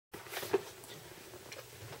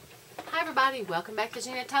everybody, welcome back to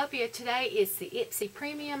Ginatopia. Today is the Ipsy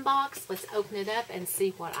Premium box. Let's open it up and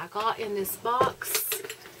see what I got in this box.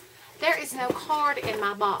 There is no card in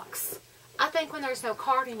my box. I think when there's no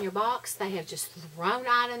card in your box, they have just thrown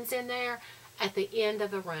items in there at the end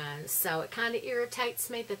of a run. So it kind of irritates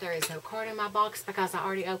me that there is no card in my box because I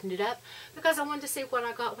already opened it up because I wanted to see what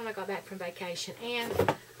I got when I got back from vacation. And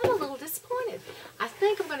I'm a little disappointed. I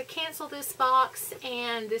think I'm going to cancel this box,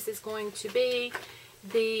 and this is going to be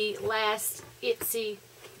the last Ipsy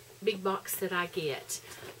big box that I get.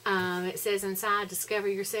 It says inside, discover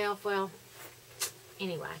yourself. Well,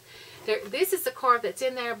 anyway, this is the card that's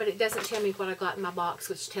in there, but it doesn't tell me what I got in my box,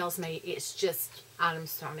 which tells me it's just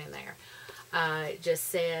items thrown in there. It just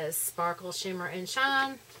says sparkle, shimmer, and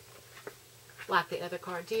shine, like the other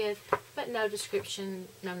card did, but no description,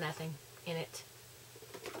 no nothing in it.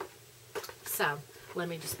 So, let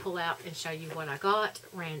me just pull out and show you what I got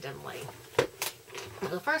randomly.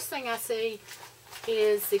 The first thing I see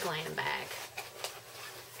is the Glam Bag.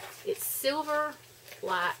 It's silver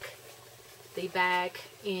like the bag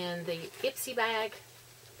in the Ipsy bag.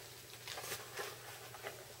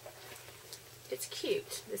 It's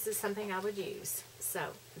cute. This is something I would use. So,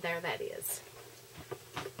 there that is.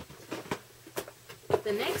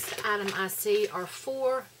 The next item I see are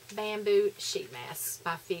 4 bamboo sheet masks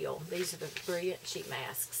by Feel. These are the brilliant sheet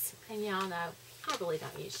masks. And y'all know, I really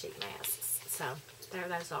don't use sheet masks. So, there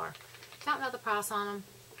those are. Don't know the price on them.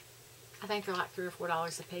 I think they're like $3 or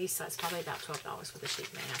 $4 a piece, so it's probably about $12 for the sheet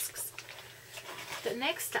masks. The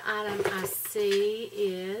next item I see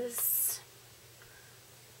is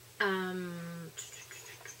a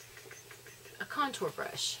contour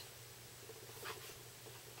brush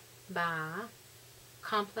by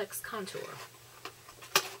Complex Contour.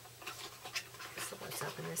 So let's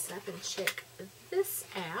open this up and check this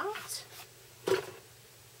out.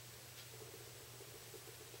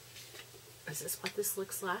 This is what this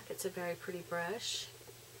looks like. It's a very pretty brush.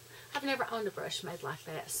 I've never owned a brush made like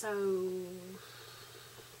that, so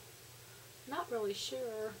not really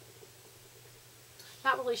sure.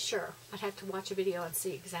 Not really sure. I'd have to watch a video and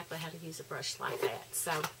see exactly how to use a brush like that.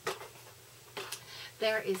 So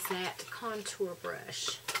there is that contour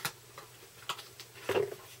brush.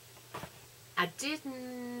 I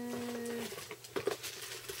didn't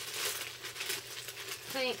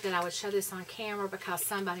think that I would show this on camera because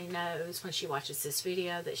somebody knows when she watches this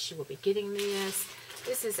video that she will be getting this.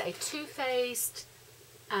 This is a Too Faced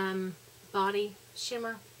body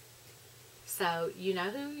shimmer. So you know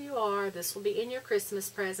who you are. This will be in your Christmas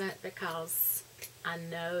present because I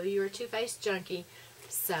know you're a Too Faced junkie.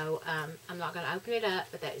 So I'm not going to open it up,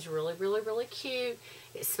 but that is really, really, really cute.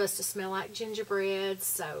 It's supposed to smell like gingerbread.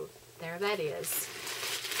 So there that is.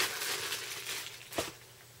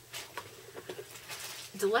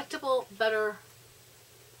 Delectable Butter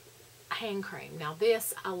Hand Cream. Now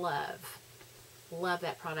this I love. Love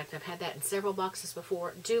that product. I've had that in several boxes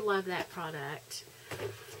before. Do love that product.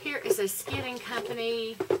 Here is a Skin &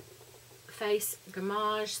 Company Face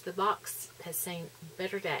Gommage. The box has seen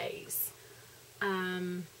better days.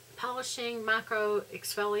 Polishing, Micro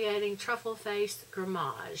Exfoliating Truffle Face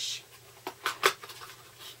Gommage.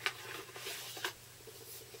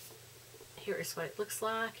 Here is what it looks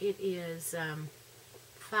like. It is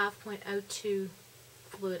 5.02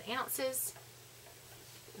 fluid ounces.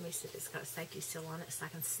 Let me see if it's got a safety seal on it so I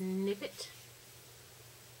can snip it.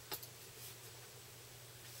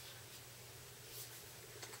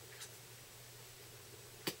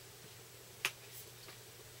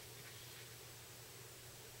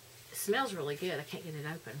 It smells really good. I can't get it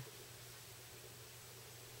open.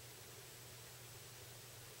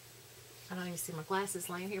 I don't even see my glasses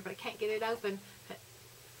laying here, but I can't get it open. It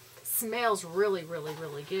smells really, really,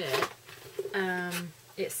 really good.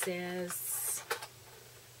 It says,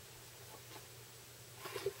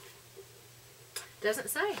 doesn't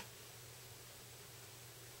say.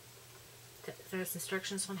 There's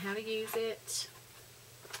instructions on how to use it,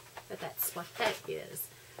 but that's what that is.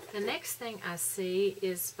 The next thing I see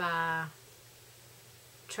is by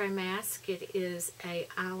Tray Mask. It is a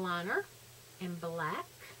eyeliner in black.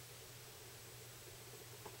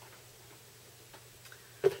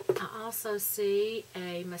 I also see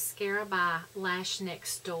a mascara by Lash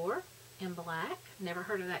Next Door in black. Never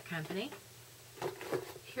heard of that company.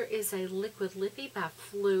 Here is a liquid lippy by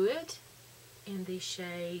Fluid in the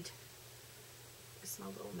shade. It's my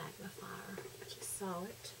little magnifier. I just saw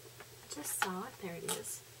it. I just saw it. There it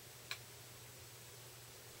is.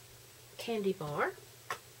 Candy Bar.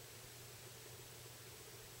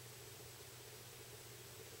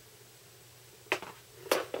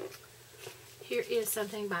 Here is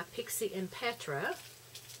something by Pixie and Petra.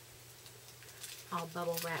 all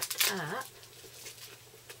bubble wrapped up.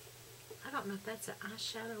 I don't know if that's an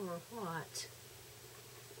eyeshadow or what.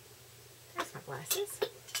 There's my glasses.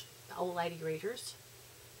 The old lady readers.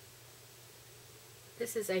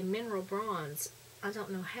 This is a mineral bronze. I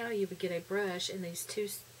don't know how you would get a brush in these two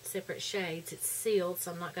separate shades. It's sealed,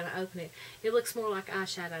 so I'm not going to open it. It looks more like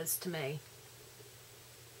eyeshadows to me.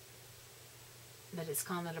 But it's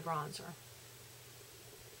calling it a bronzer.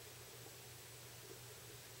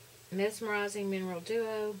 Mesmerizing Mineral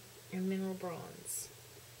Duo and Mineral Bronze.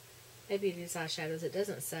 Maybe it is eyeshadows. It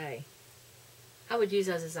doesn't say. I would use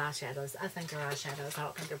those as eyeshadows. I think they're eyeshadows. I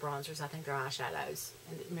don't think they're bronzers. I think they're eyeshadows.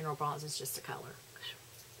 And Mineral Bronze is just a color.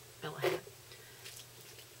 Fell ahead.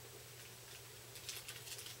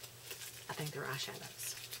 I think they're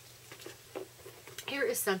eyeshadows. Here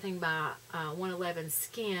is something by 111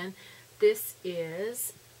 Skin. This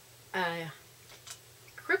is a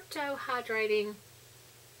Crypto Hydrating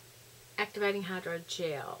Activating Hydro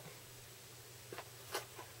Gel.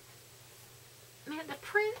 Man, the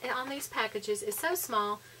print on these packages is so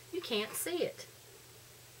small you can't see it.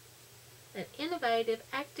 An innovative,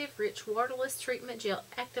 active, rich, waterless treatment gel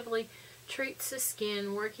actively treats the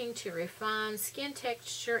skin, working to refine skin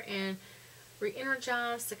texture and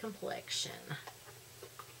re-energize the complexion.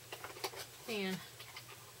 Man,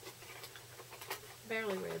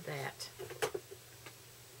 barely read that.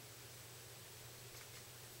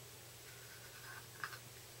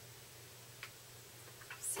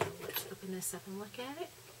 So let's open this up and look at it.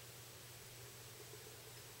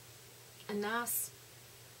 A nice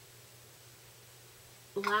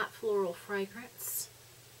light floral fragrance.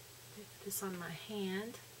 Put this on my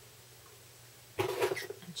hand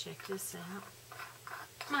and check this out.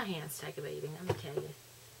 My hands take a beating, I'm gonna tell you.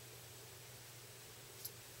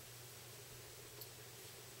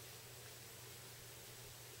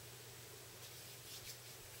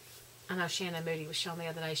 I know Shannon Moody was showing the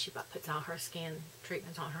other day, she puts all her skin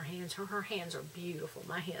treatments on her hands. Her hands are beautiful.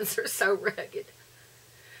 My hands are so rugged.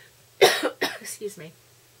 Excuse me.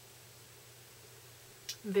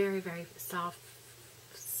 Very, very soft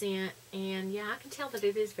scent. And yeah, I can tell that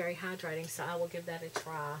it is very hydrating, so I will give that a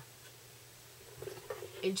try.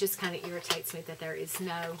 It just kind of irritates me that there is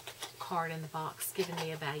no card in the box giving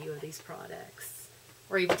me a value of these products.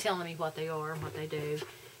 Or even telling me what they are and what they do.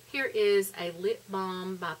 Here is a lip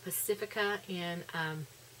balm by Pacifica in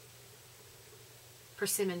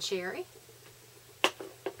Persimmon Cherry.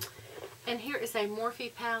 And here is a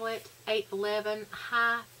Morphe palette 811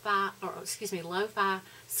 Lo-Fi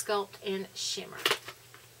Sculpt and Shimmer.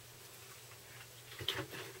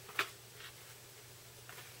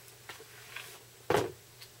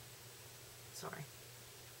 Sorry,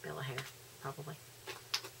 Bella hair, probably.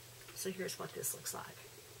 So here's what this looks like.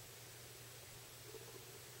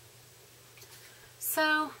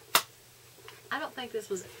 So, I don't think this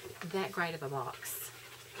was that great of a box.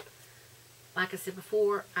 Like I said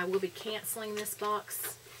before, I will be canceling this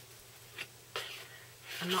box.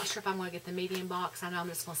 I'm not sure if I'm going to get the medium box. I know I'm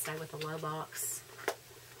just going to stay with the low box.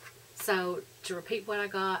 So, to repeat what I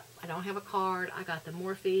got, I don't have a card. I got the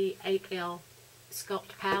Morphe 8L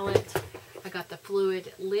Sculpt Palette. I got the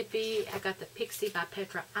Fluid Lippy. I got the Pixie by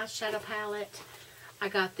Petra Eyeshadow Palette. I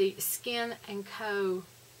got the Skin & Co.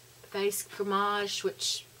 Face Gommage,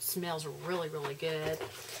 which smells really, really good.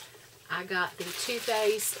 I got the Too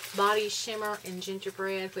Faced Body Shimmer in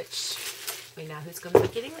Gingerbread, which we know who's going to be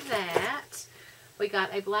getting that. We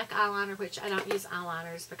got a black eyeliner, which I don't use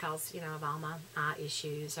eyeliners because, you know, of all my eye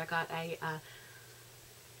issues. I got a,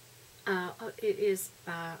 it is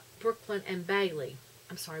by Brooklyn & Bailey.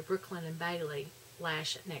 I'm sorry, Brooklyn & Bailey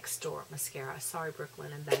Lash Next Door Mascara. Sorry,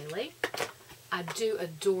 Brooklyn & Bailey. I do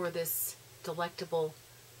adore this delectable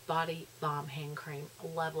body balm hand cream.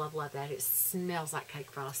 Love, love, love that. It smells like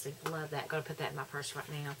cake frosting. Love that. Going to put that in my purse right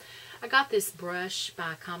now. I got this brush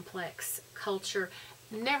by Complex Culture.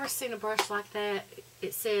 Never seen a brush like that.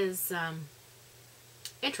 It says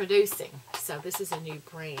introducing. So this is a new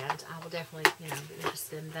brand. I will definitely, you know, be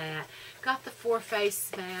interested in that. Got the 4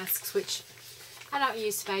 face masks, which I don't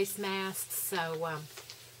use face masks, so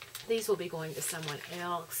these will be going to someone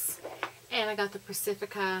else. And I got the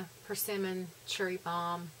Pacifica Persimmon Cherry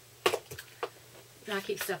Balm. And I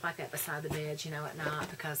keep stuff like that beside the bed, you know, at night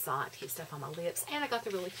because I like to keep stuff on my lips. And I got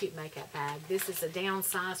the really cute makeup bag. This is a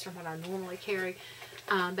downsize from what I normally carry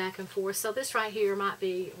back and forth. So this right here might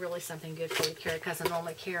be really something good for you to carry because I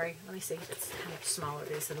normally carry, let me see if it's how much smaller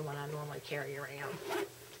it is than the one I normally carry around.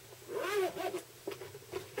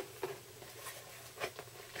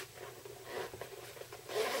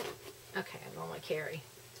 Okay, I normally carry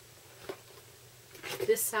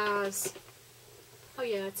this size. Oh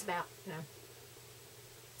yeah, it's about, you know,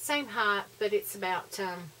 Same height, but it's about,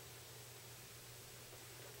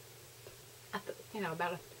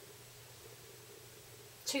 about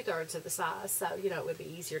 2/3 of the size. So, it would be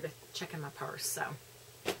easier to check in my purse. So,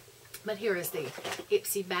 but here is the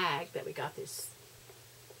Ipsy bag that we got this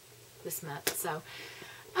month. So,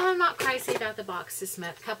 I'm not crazy about the box this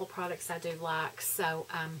month. A couple products I do like. So,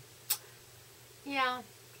 yeah,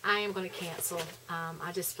 I am going to cancel.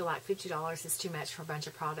 I just feel like $50 is too much for a bunch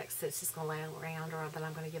of products that's just going to lay around or that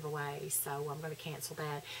I'm going to give away. So I'm going to cancel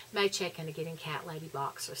that. May check into getting Cat Lady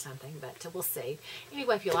box or something, but we'll see.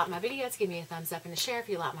 Anyway, if you like my videos, give me a thumbs up and a share. If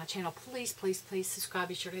you like my channel, please, please, please subscribe.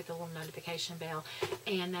 Be sure to hit the little notification bell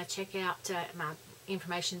and check out my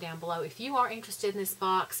information down below. If you are interested in this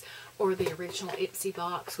box or the original Ipsy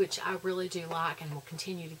box, which I really do like and will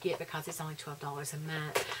continue to get because it's only $12 a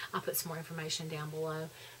month, I'll put some more information down below.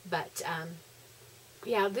 But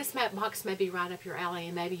yeah, this box may be right up your alley,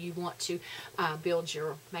 and maybe you want to build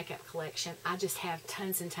your makeup collection. I just have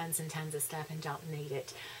tons and tons and tons of stuff and don't need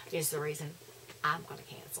it, is the reason I'm going to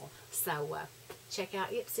cancel. So check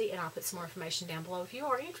out Ipsy, and I'll put some more information down below if you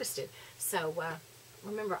are interested. So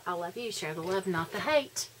remember, I love you. Share the love, not the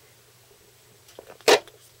hate.